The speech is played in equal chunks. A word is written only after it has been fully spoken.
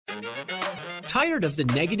Tired of the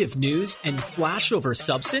negative news and flashover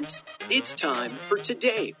substance? It's time for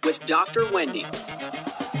Today with Dr. Wendy.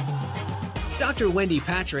 Dr. Wendy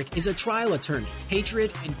Patrick is a trial attorney,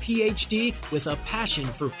 patriot, and PhD with a passion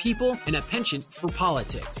for people and a penchant for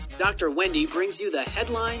politics. Dr. Wendy brings you the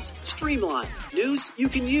headlines, streamlined news you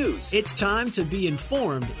can use. It's time to be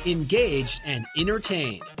informed, engaged, and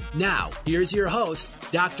entertained. Now, here's your host,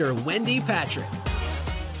 Dr. Wendy Patrick.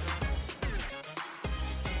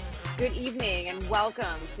 Good evening and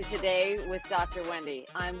welcome to Today with Dr. Wendy.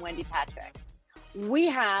 I'm Wendy Patrick. We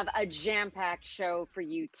have a jam-packed show for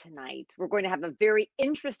you tonight. We're going to have a very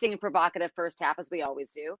interesting and provocative first half, as we always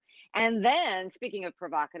do. And then, speaking of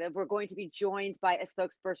provocative, we're going to be joined by a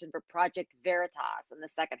spokesperson for Project Veritas in the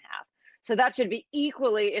second half. So that should be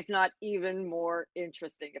equally, if not even more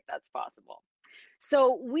interesting, if that's possible.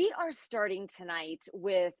 So we are starting tonight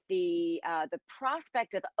with the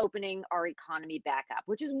prospect of opening our economy back up,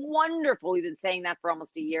 which is wonderful. We've been saying that for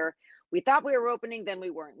almost a year. We thought we were opening, then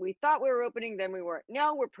we weren't. We thought we were opening, then we weren't.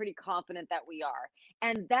 Now we're pretty confident that we are.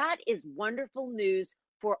 And that is wonderful news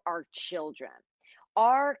for our children.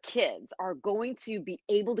 Our kids are going to be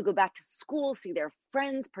able to go back to school, see their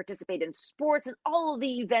friends, participate in sports and all of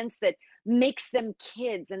the events that makes them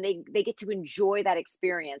kids, and they get to enjoy that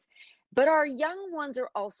experience. But our young ones are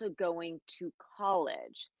also going to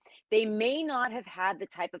college. They may not have had the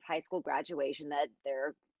type of high school graduation that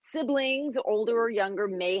their siblings, older or younger,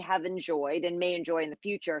 may have enjoyed and may enjoy in the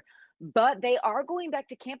future, but they are going back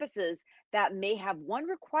to campuses that may have one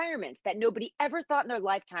requirement that nobody ever thought in their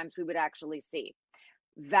lifetimes we would actually see: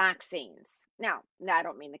 vaccines. Now, I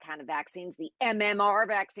don't mean the kind of vaccines, the MMR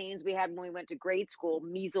vaccines we had when we went to grade school,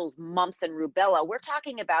 measles, mumps, and rubella. We're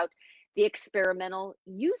talking about the experimental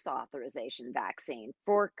use authorization vaccine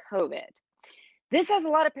for COVID. This has a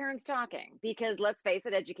lot of parents talking because, let's face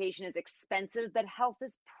it, education is expensive, but health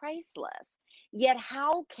is priceless. Yet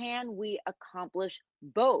how can we accomplish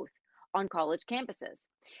both on college campuses?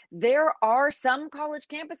 There are some college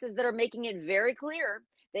campuses that are making it very clear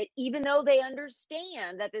that even though they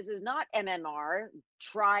understand that this is not MMR,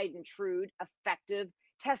 tried and true, effective,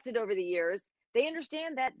 tested over the years, they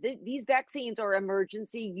understand that these vaccines are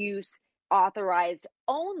emergency use authorized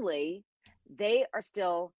only. They are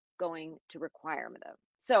still going to require them.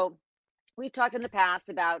 So we've talked in the past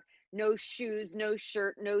about no shoes, no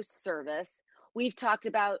shirt, no service. We've talked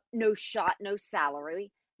about no shot, no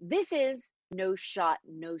salary. This is no shot,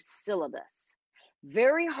 no syllabus.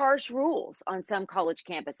 Very harsh rules on some college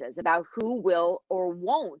campuses about who will or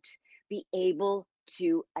won't be able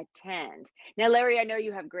to attend. Now, Larry, I know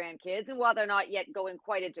you have grandkids, and while they're not yet going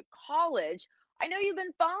quite into college, I know you've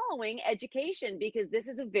been following education because this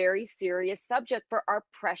is a very serious subject for our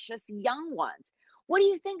precious young ones. What do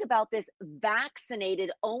you think about this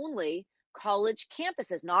vaccinated only college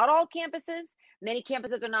campuses? Not all campuses. Many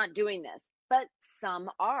campuses are not doing this, but some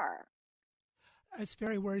are. It's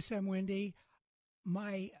very worrisome, Wendy.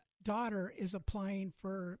 My daughter is applying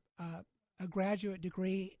for a graduate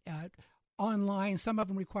degree online. Some of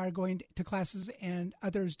them require going to classes and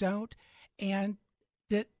others don't. And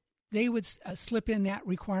that they would slip in that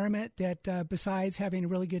requirement that besides having a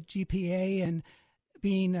really good GPA and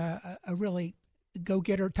being a really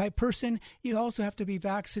go-getter type person, you also have to be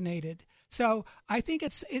vaccinated. So I think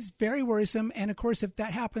it's very worrisome. And of course, if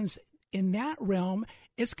that happens in that realm,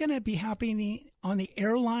 it's going to be happening on the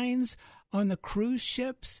airlines, on the cruise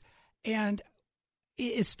ships. And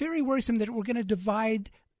it's very worrisome that we're going to divide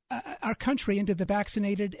our country into the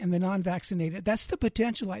vaccinated and the non-vaccinated. That's the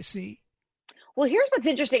potential I see. Well, here's what's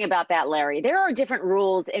interesting about that, Larry. There are different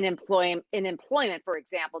rules in employment, for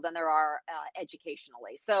example, than there are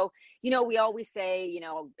educationally. So, we always say,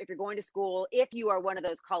 if you're going to school, if you are one of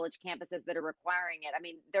those college campuses that are requiring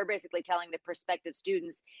it, they're basically telling the prospective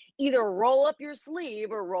students, either roll up your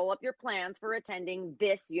sleeve or roll up your plans for attending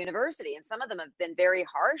this university. And some of them have been very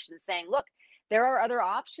harsh in saying, look, there are other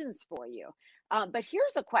options for you. But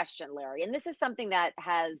here's a question, Larry, and this is something that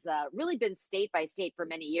has really been state by state for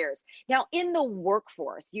many years. Now, in the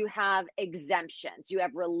workforce, you have exemptions. You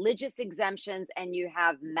have religious exemptions and you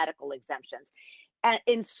have medical exemptions.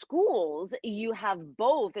 In schools, you have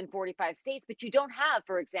both in 45 states, but you don't have,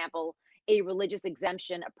 for example, a religious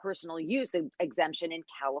exemption, a personal use exemption in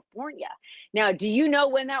California. Now, do you know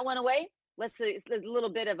when that went away? Let's say a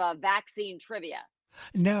little bit of a vaccine trivia.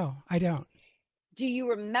 No, I don't. Do you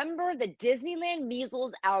remember the Disneyland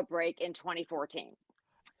measles outbreak in 2014?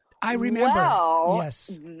 I remember. Well,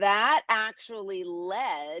 Yes. that actually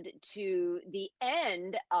led to the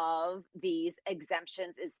end of these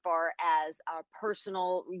exemptions as far as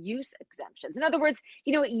personal use exemptions. In other words,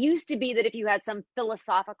 it used to be that if you had some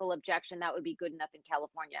philosophical objection, that would be good enough in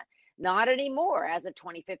California. Not anymore as of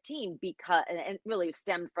 2015, because and it really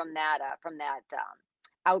stemmed from that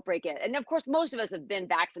outbreak. And of course, most of us have been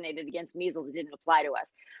vaccinated against measles. It didn't apply to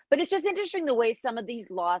us. But it's just interesting the way some of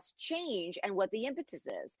these laws change and what the impetus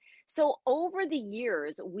is. So over the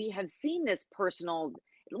years, we have seen this personal,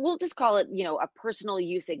 we'll just call it, a personal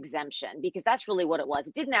use exemption, because that's really what it was.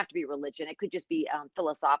 It didn't have to be religion. It could just be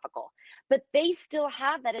philosophical. But they still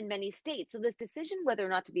have that in many states. So this decision whether or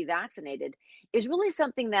not to be vaccinated is really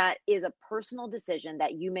something that is a personal decision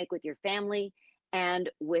that you make with your family and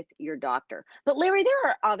with your doctor. But Larry,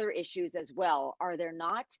 there are other issues as well, are there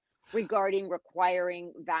not, regarding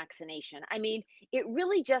requiring vaccination? I mean, it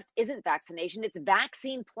really just isn't vaccination, it's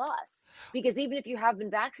vaccine plus. Because even if you have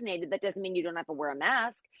been vaccinated, that doesn't mean you don't have to wear a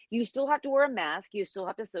mask. You still have to wear a mask, you still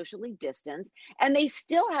have to socially distance, and they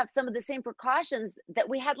still have some of the same precautions that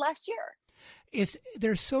we had last year.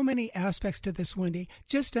 There's so many aspects to this, Wendy.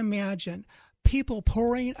 Just imagine people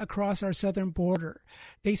pouring across our southern border.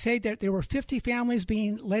 They say that there were 50 families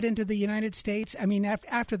being led into the United States. I mean,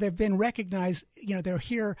 after they've been recognized, they're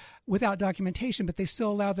here without documentation, but they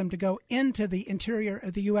still allow them to go into the interior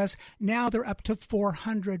of the U.S. Now they're up to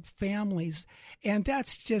 400 families, and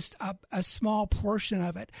that's just a small portion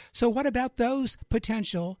of it. So what about those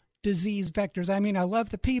potential disease vectors? I mean, I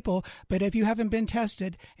love the people, but if you haven't been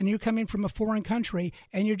tested and you're coming from a foreign country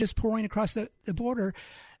and you're just pouring across the border,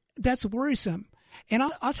 that's worrisome. And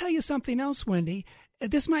I'll tell you something else, Wendy.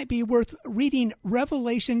 This might be worth reading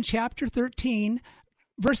Revelation chapter 13,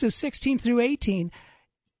 verses 16 through 18.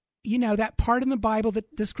 That part in the Bible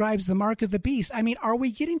that describes the mark of the beast. I mean, are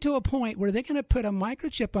we getting to a point where they're going to put a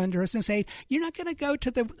microchip under us and say, you're not going to go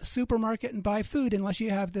to the supermarket and buy food unless you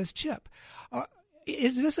have this chip?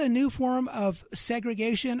 Is this a new form of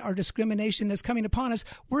segregation or discrimination that's coming upon us?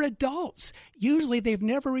 We're adults. Usually they've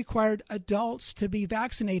never required adults to be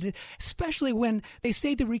vaccinated, especially when they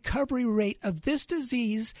say the recovery rate of this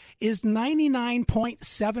disease is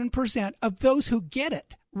 99.7% of those who get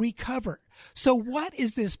it recover. So what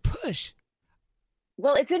is this push?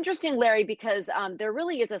 Well, it's interesting, Larry, because there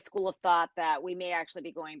really is a school of thought that we may actually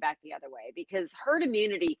be going back the other way, because herd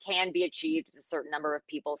immunity can be achieved with a certain number of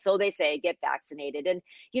people. So they say get vaccinated. And,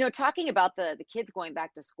 talking about the kids going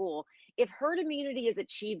back to school, if herd immunity is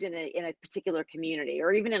achieved in a particular community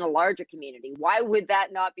or even in a larger community, why would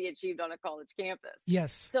that not be achieved on a college campus?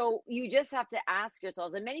 Yes. So you just have to ask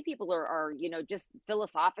yourselves, and many people are just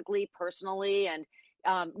philosophically, personally, and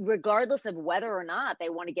regardless of whether or not they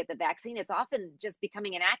want to get the vaccine, it's often just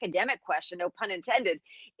becoming an academic question, no pun intended.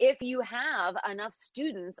 If you have enough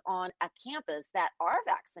students on a campus that are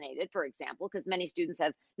vaccinated, for example, because many students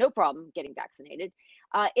have no problem getting vaccinated,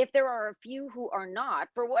 if there are a few who are not,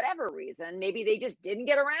 for whatever reason, maybe they just didn't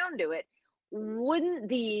get around to it, wouldn't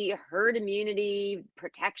the herd immunity,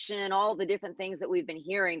 protection, all the different things that we've been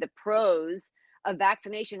hearing, the pros of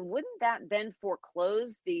vaccination, wouldn't that then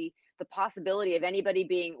foreclose the possibility of anybody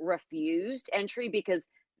being refused entry because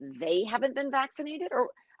they haven't been vaccinated? Or,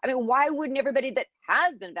 I mean, why wouldn't everybody that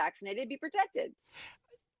has been vaccinated be protected?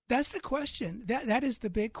 That's the question. That is the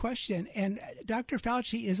big question. And Dr.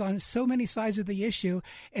 Fauci is on so many sides of the issue,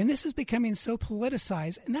 and this is becoming so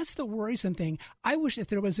politicized. And that's the worrisome thing. I wish if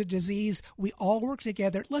there was a disease, we all work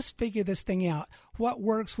together. Let's figure this thing out. What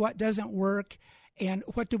works, what doesn't work, and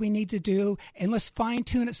what do we need to do? And let's fine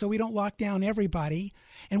tune it so we don't lock down everybody.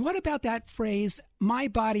 And what about that phrase, my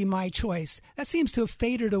body, my choice? That seems to have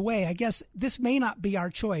faded away. I guess this may not be our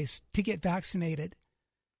choice to get vaccinated.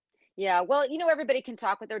 Yeah, well, everybody can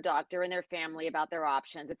talk with their doctor and their family about their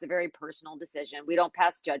options. It's a very personal decision. We don't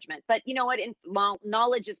pass judgment. But you know what?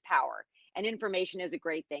 Knowledge is power, and information is a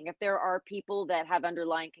great thing. If there are people that have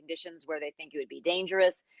underlying conditions where they think it would be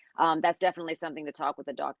dangerous, that's definitely something to talk with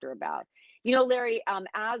a doctor about. Larry,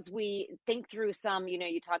 as we think through some,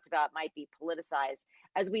 you talked about might be politicized.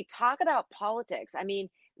 As we talk about politics, I mean,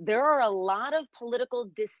 there are a lot of political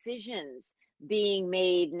decisions being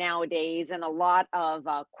made nowadays and a lot of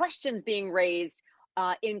questions being raised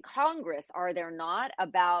in Congress, are there not,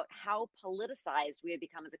 about how politicized we have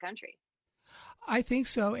become as a country? I think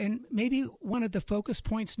so. And maybe one of the focus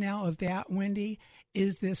points now of that, Wendy,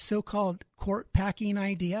 is this so-called court packing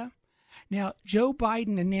idea. Now, Joe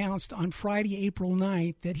Biden announced on Friday, April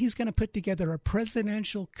 9th, that he's going to put together a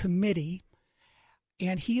presidential committee,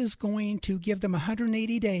 and he is going to give them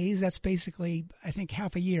 180 days. That's basically, I think,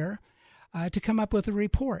 half a year, to come up with a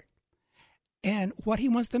report. And what he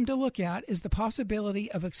wants them to look at is the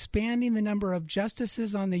possibility of expanding the number of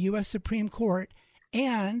justices on the U.S. Supreme Court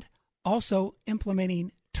and also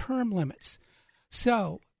implementing term limits.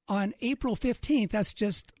 So on April 15th, that's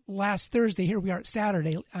just last Thursday, here we are at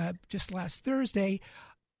Saturday, just last Thursday,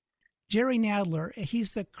 Jerry Nadler,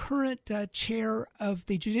 he's the current chair of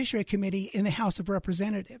the Judiciary Committee in the House of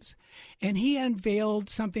Representatives, and he unveiled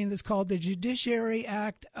something that's called the Judiciary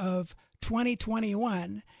Act of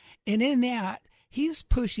 2021, and in that, he's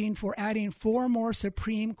pushing for adding 4 more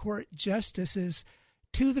Supreme Court justices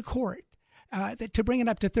to the court. To bring it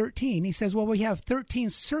up to 13. He says, well, we have 13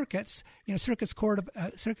 circuits, Circuit Court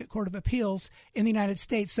of Appeals in the United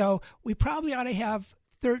States, so we probably ought to have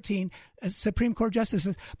 13 Supreme Court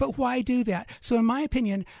justices. But why do that? So in my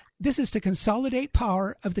opinion, this is to consolidate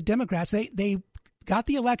power of the Democrats. They got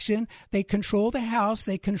the election, they control the House,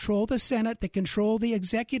 they control the Senate, they control the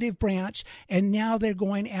executive branch, and now they're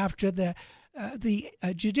going after the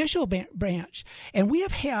judicial branch. And we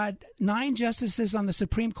have had 9 justices on the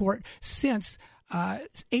Supreme Court since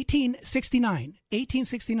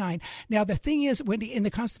 1869. Now, the thing is, Wendy, in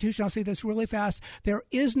the Constitution, I'll say this really fast, there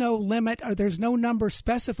is no limit or there's no number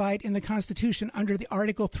specified in the Constitution under the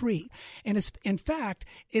Article 3. And it's, in fact,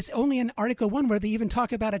 it's only in Article 1 where they even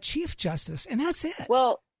talk about a Chief Justice, and that's it.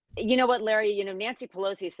 Well, you know what, Larry, Nancy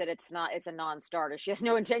Pelosi said it's a non-starter. She has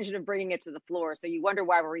no intention of bringing it to the floor. So you wonder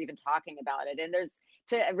why we're even talking about it. And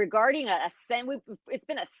regarding it's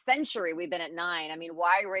been a century we've been at 9. I mean,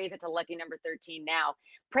 why raise it to lucky number 13 now?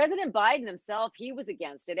 President Biden himself, he was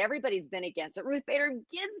against it. Everybody's been against it. Ruth Bader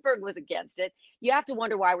Ginsburg was against it. You have to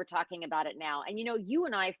wonder why we're talking about it now. And, you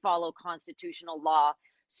and I follow constitutional law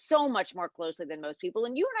so much more closely than most people.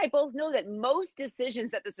 And you and I both know that most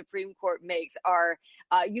decisions that the Supreme Court makes are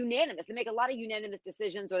unanimous. They make a lot of unanimous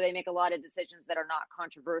decisions, or they make a lot of decisions that are not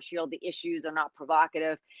controversial. The issues are not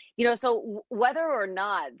provocative. So whether or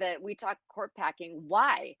not that we talk court packing,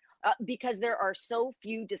 why? Because there are so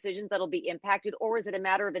few decisions that'll be impacted, or is it a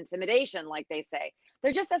matter of intimidation, like they say?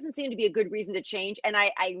 There just doesn't seem to be a good reason to change. And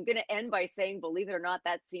I'm going to end by saying, believe it or not,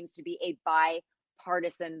 that seems to be a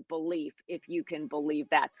bipartisan belief, if you can believe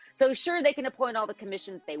that. So sure, they can appoint all the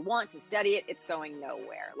commissions they want to study it. It's going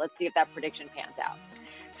nowhere. Let's see if that prediction pans out.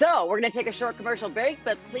 So we're going to take a short commercial break,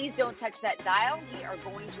 but please don't touch that dial. We are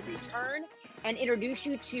going to return and introduce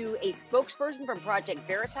you to a spokesperson from Project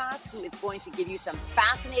Veritas who is going to give you some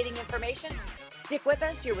fascinating information. Stick with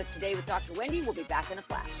us. You're with Today with Dr. Wendy. We'll be back in a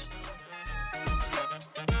flash.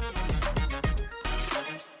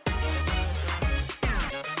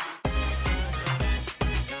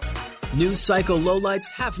 News cycle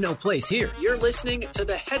lowlights have no place here. You're listening to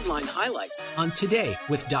the headline highlights on Today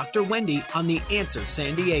with Dr. Wendy on The Answer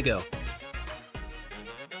San Diego.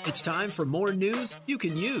 It's time for more news you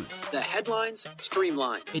can use. The headlines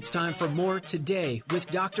streamlined. It's time for more Today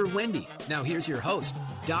with Dr. Wendy. Now here's your host,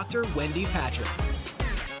 Dr. Wendy Patrick.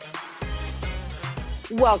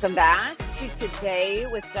 Welcome back to Today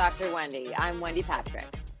with Dr. Wendy. I'm Wendy Patrick.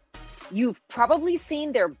 You've probably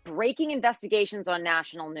seen their breaking investigations on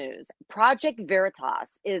national news. Project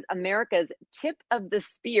Veritas is America's tip of the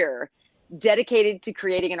spear dedicated to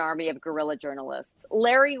creating an army of guerrilla journalists.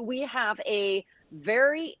 Larry, we have a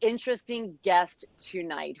very interesting guest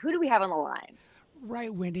tonight. Who do we have on the line?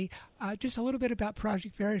 Right, Wendy. Just a little bit about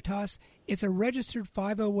Project Veritas. It's a registered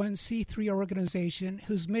 501c3 organization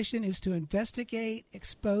whose mission is to investigate,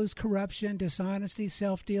 expose corruption, dishonesty,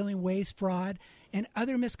 self-dealing, waste, fraud, and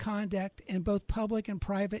other misconduct in both public and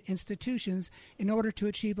private institutions in order to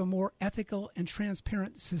achieve a more ethical and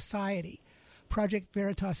transparent society. Project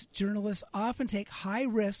Veritas journalists often take high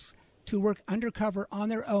risks to work undercover on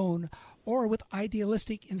their own or with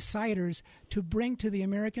idealistic insiders to bring to the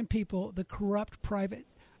American people the corrupt private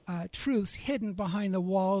truths hidden behind the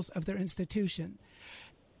walls of their institution.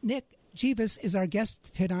 Nick Jeeves is our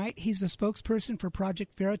guest tonight. He's the spokesperson for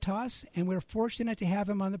Project Veritas, and we're fortunate to have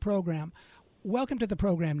him on the program. Welcome to the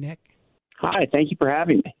program, Nick. Hi, thank you for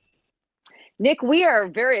having me. Nick, we are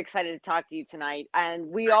very excited to talk to you tonight, and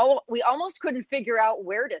we almost couldn't figure out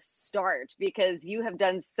where to start because you have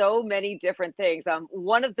done so many different things.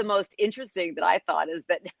 One of the most interesting that I thought is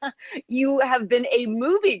that you have been a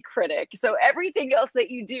movie critic. So everything else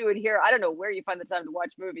that you do in here, I don't know where you find the time to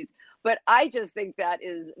watch movies, but I just think that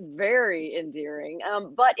is very endearing.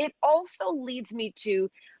 But it also leads me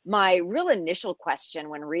to my real initial question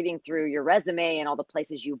when reading through your resume and all the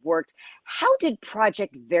places you've worked. How did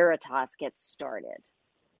Project Veritas get started?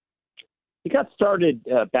 It got started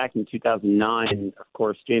back in 2009. Of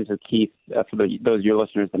course, James O'Keefe, for those of your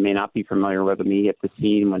listeners that may not be familiar with him, he hit the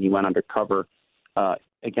scene when he went undercover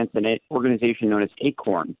against an organization known as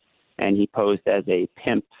ACORN. and he posed as a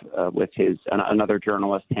pimp with another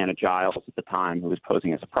journalist, Hannah Giles, at the time, who was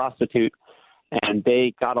posing as a prostitute. And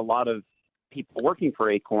they got a lot of people working for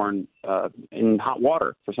Acorn in hot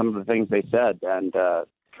water for some of the things they said, and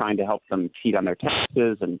trying to help them cheat on their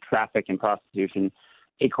taxes and traffic in prostitution.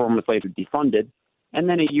 Acorn was later defunded. And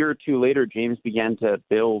then a year or two later, James began to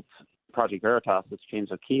build Project Veritas, that's James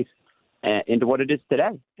O'Keefe, into what it is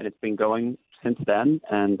today. And it's been going since then,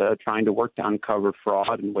 and trying to work to uncover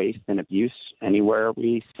fraud and waste and abuse anywhere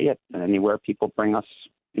we see it, and anywhere people bring us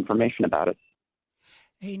information about it.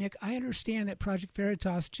 Hey, Nick, I understand that Project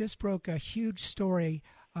Veritas just broke a huge story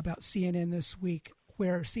about CNN this week,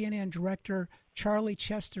 where CNN director Charlie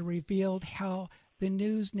Chester revealed how the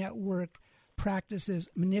news network practices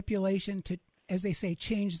manipulation to, as they say,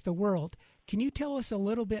 change the world. Can you tell us a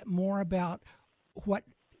little bit more about what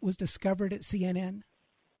was discovered at CNN?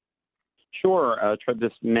 Sure.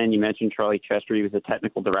 This man you mentioned, Charlie Chester, he was a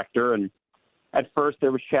technical director, and at first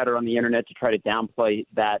there was chatter on the internet to try to downplay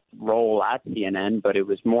that role at CNN, but it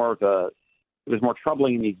was more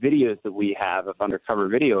troubling in these videos that we have of undercover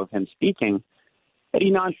video of him speaking, that he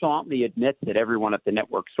nonchalantly admits that everyone at the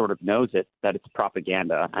network sort of knows it, that it's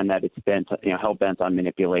propaganda, and that it's bent, hell-bent on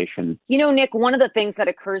manipulation. Nick, one of the things that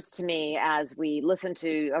occurs to me as we listen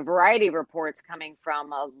to a variety of reports coming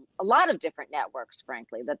from a lot of different networks,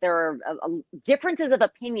 frankly, that there are differences of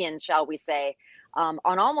opinions, shall we say, on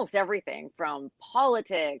almost everything from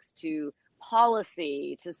politics to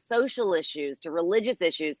policy to social issues to religious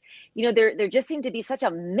issues. There just seem to be such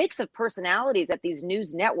a mix of personalities at these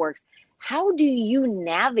news networks. How do you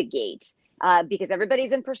navigate, because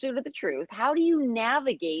everybody's in pursuit of the truth, how do you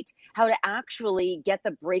navigate how to actually get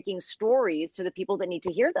the breaking stories to the people that need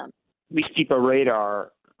to hear them? We keep a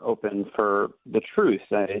radar open for the truth.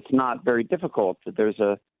 It's not very difficult. There's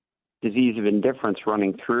a disease of indifference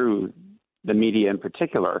running through the media in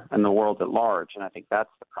particular and the world at large, and I think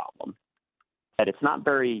that's the problem. That it's not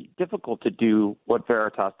very difficult to do what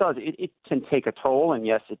Veritas does. It can take a toll, and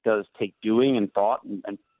yes, it does take doing and thought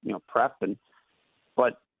and prep,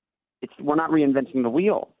 but we're not reinventing the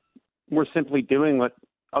wheel. We're simply doing what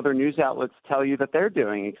other news outlets tell you that they're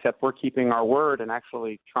doing, except we're keeping our word and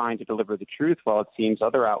actually trying to deliver the truth, while it seems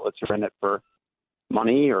other outlets are in it for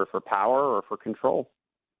money or for power or for control.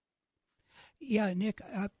 Yeah, Nick,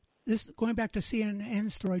 this going back to CNN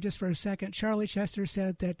story just for a second, Charlie Chester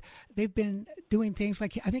said that they've been doing things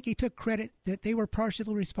like, I think he took credit that they were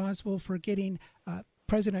partially responsible for getting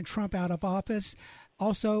President Trump out of office.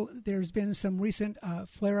 Also, there's been some recent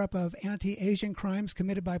flare-up of anti-Asian crimes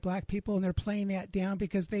committed by black people, and they're playing that down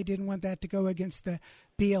because they didn't want that to go against the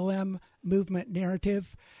BLM movement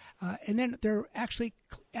narrative. And then they're actually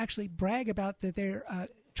brag about that they're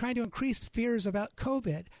trying to increase fears about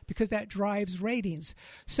COVID because that drives ratings.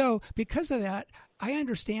 So because of that, I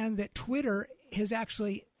understand that Twitter has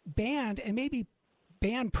actually banned, and maybe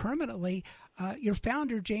banned permanently, your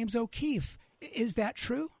founder, James O'Keefe. Is that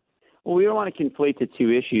true? Well, we don't want to conflate the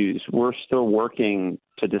two issues. We're still working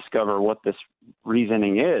to discover what this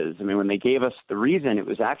reasoning is. I mean, when they gave us the reason, it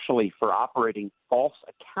was actually for operating false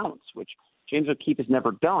accounts, which James O'Keefe has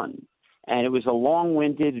never done. And it was a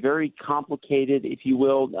long-winded, very complicated, if you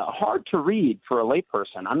will, hard to read for a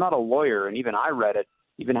layperson. I'm not a lawyer, and even I read it.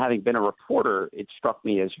 Even having been a reporter, it struck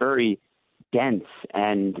me as very dense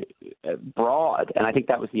and broad. And I think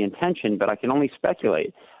that was the intention, but I can only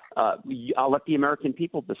speculate. I'll let the American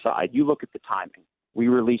people decide. You look at the timing. We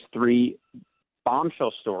released 3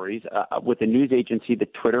 bombshell stories with a news agency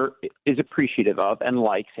that Twitter is appreciative of and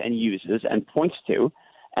likes and uses and points to.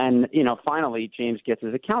 And, finally, James gets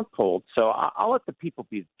his account pulled. So I'll let the people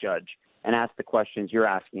be the judge and ask the questions you're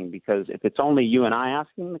asking, because if it's only you and I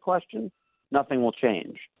asking the question, nothing will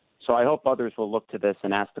change. So I hope others will look to this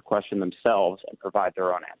and ask the question themselves and provide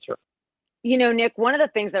their own answer. Nick, one of the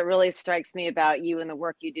things that really strikes me about you and the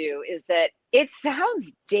work you do is that it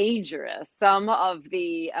sounds dangerous. Some of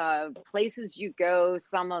the places you go,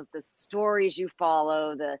 some of the stories you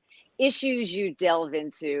follow, the issues you delve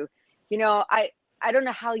into. I don't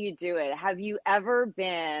know how you do it. Have you ever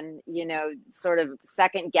been, sort of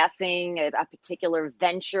second guessing a particular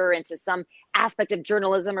venture into some aspect of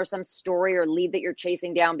journalism or some story or lead that you're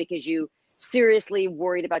chasing down because you seriously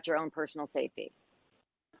worried about your own personal safety?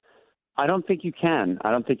 I don't think you can.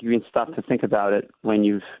 I don't think you can stop to think about it when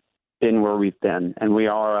you've been where we've been. And we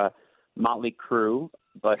are a motley crew,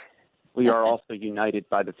 but we are also united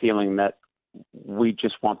by the feeling that we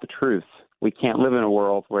just want the truth. We can't live in a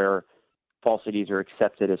world where falsities are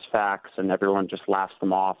accepted as facts and everyone just laughs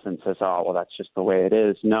them off and says, oh, well, that's just the way it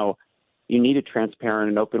is. No, you need a transparent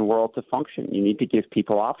and open world to function. You need to give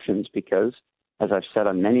people options because, as I've said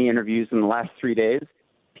on many interviews in the last 3 days,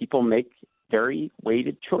 people make very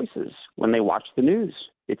weighted choices when they watch the news.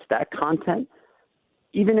 It's that content,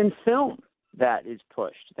 even in film, that is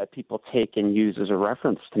pushed, that people take and use as a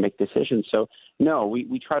reference to make decisions. So, no,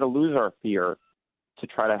 we try to lose our fear to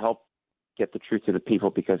try to help get the truth to the people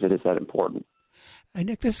because it is that important.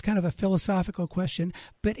 Nick, this is kind of a philosophical question,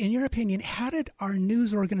 but in your opinion, how did our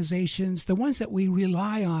news organizations, the ones that we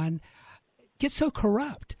rely on, get so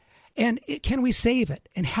corrupt? And can we save it?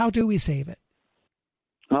 And how do we save it?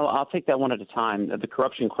 Well, I'll take that one at a time. The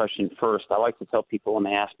corruption question first. I like to tell people when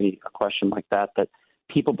they ask me a question like that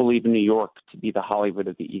people believe in New York to be the Hollywood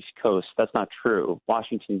of the East Coast. That's not true.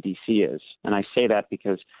 Washington, D.C. is. And I say that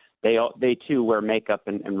because they too wear makeup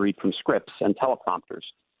and read from scripts and teleprompters.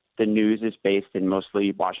 The news is based in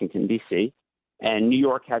mostly Washington, D.C., and New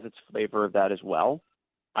York has its flavor of that as well.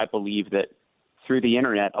 I believe that through the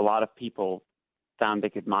internet, a lot of people found they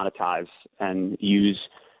could monetize and use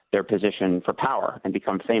their position for power and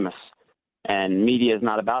become famous. And media is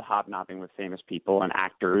not about hobnobbing with famous people and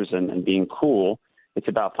actors and being cool. It's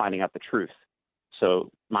about finding out the truth.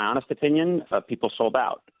 So my honest opinion, people sold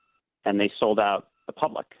out, and they sold out the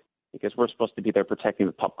public because we're supposed to be there protecting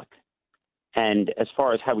the public. And as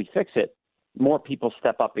far as how we fix it, more people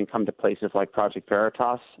step up and come to places like Project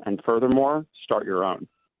Veritas, and furthermore, start your own,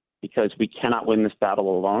 because we cannot win this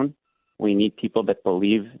battle alone. We need people that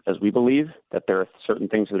believe, as we believe, that there are certain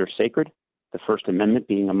things that are sacred, the First Amendment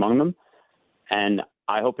being among them. And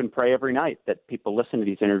I hope and pray every night that people listen to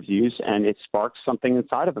these interviews and it sparks something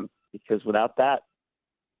inside of them, because without that,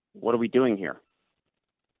 what are we doing here?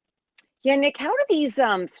 Yeah, Nick, how do these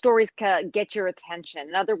stories get your attention?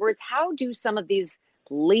 In other words, how do some of these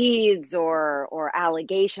leads or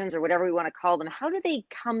allegations or whatever we want to call them, how do they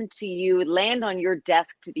come to you, land on your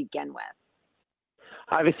desk to begin with?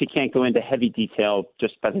 I obviously can't go into heavy detail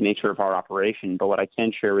just by the nature of our operation, but what I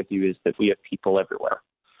can share with you is that we have people everywhere.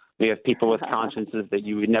 We have people with consciences that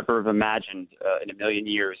you would never have imagined in a million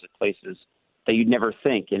years at places that you'd never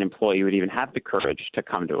think an employee would even have the courage to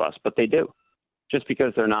come to us, but they do. Just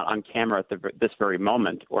because they're not on camera at this very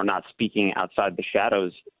moment or not speaking outside the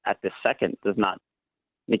shadows at this second does not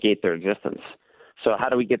negate their existence. So how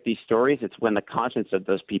do we get these stories? It's when the conscience of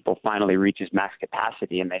those people finally reaches max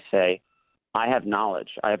capacity and they say, I have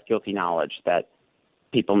knowledge, I have guilty knowledge that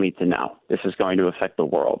people need to know. This is going to affect the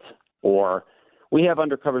world. Or we have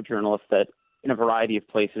undercover journalists that in a variety of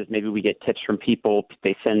places, maybe we get tips from people.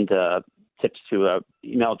 They send tips to an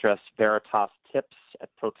email address,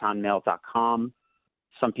 veritastips@protonmail.com.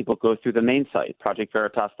 Some people go through the main site,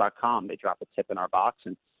 projectveritas.com. They drop a tip in our box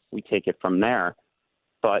and we take it from there.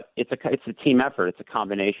 But it's a team effort. It's a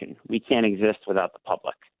combination. We can't exist without the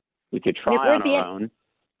public. We could try on our own,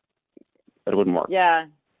 but it wouldn't work. Yeah.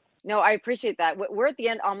 No, I appreciate that. We're at the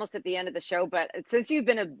end, almost at the end of the show, but since you've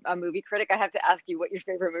been a movie critic, I have to ask you what your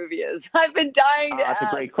favorite movie is. I've been dying to ask.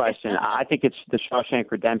 That's a great question. I think it's The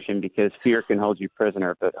Shawshank Redemption, because fear can hold you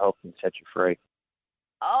prisoner, but hope can set you free.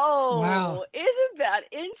 Oh, wow. Isn't that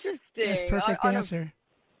interesting? That's a perfect answer.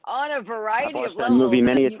 On a variety of levels. I've watched that movie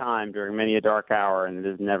many a time during many a dark hour, and it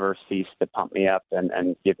has never ceased to pump me up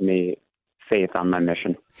and give me faith on my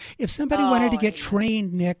mission. If somebody wanted to get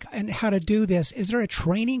trained, Nick, on how to do this, is there a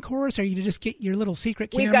training course, or you just get your little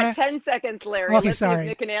secret camera? We've got 10 seconds, Larry. Okay, Let's sorry. see if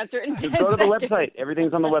Nick can answer it in 10 Go to the seconds. website.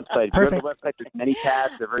 Everything's on the website. Perfect. Go to the website. There's many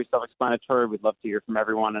tabs. They're very self-explanatory. We'd love to hear from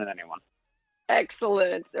everyone and anyone.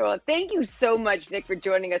 Excellent. Well, thank you so much, Nick, for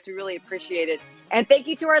joining us. We really appreciate it. And thank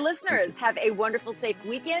you to our listeners. Have a wonderful, safe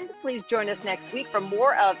weekend. Please join us next week for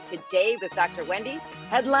more of Today with Dr. Wendy.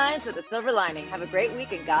 Headlines with a silver lining. Have a great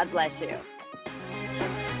week and God bless you.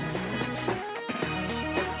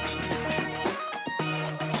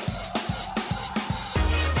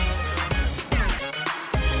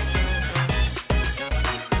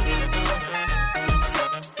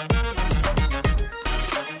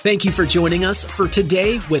 Thank you for joining us for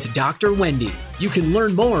Today with Dr. Wendy. You can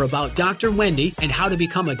learn more about Dr. Wendy and how to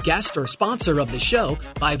become a guest or sponsor of the show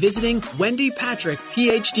by visiting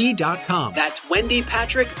wendypatrickphd.com. That's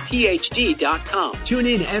wendypatrickphd.com. Tune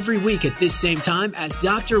in every week at this same time as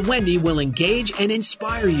Dr. Wendy will engage and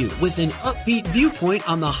inspire you with an upbeat viewpoint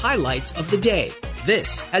on the highlights of the day.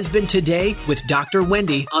 This has been Today with Dr.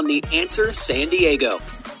 Wendy on The Answer San Diego.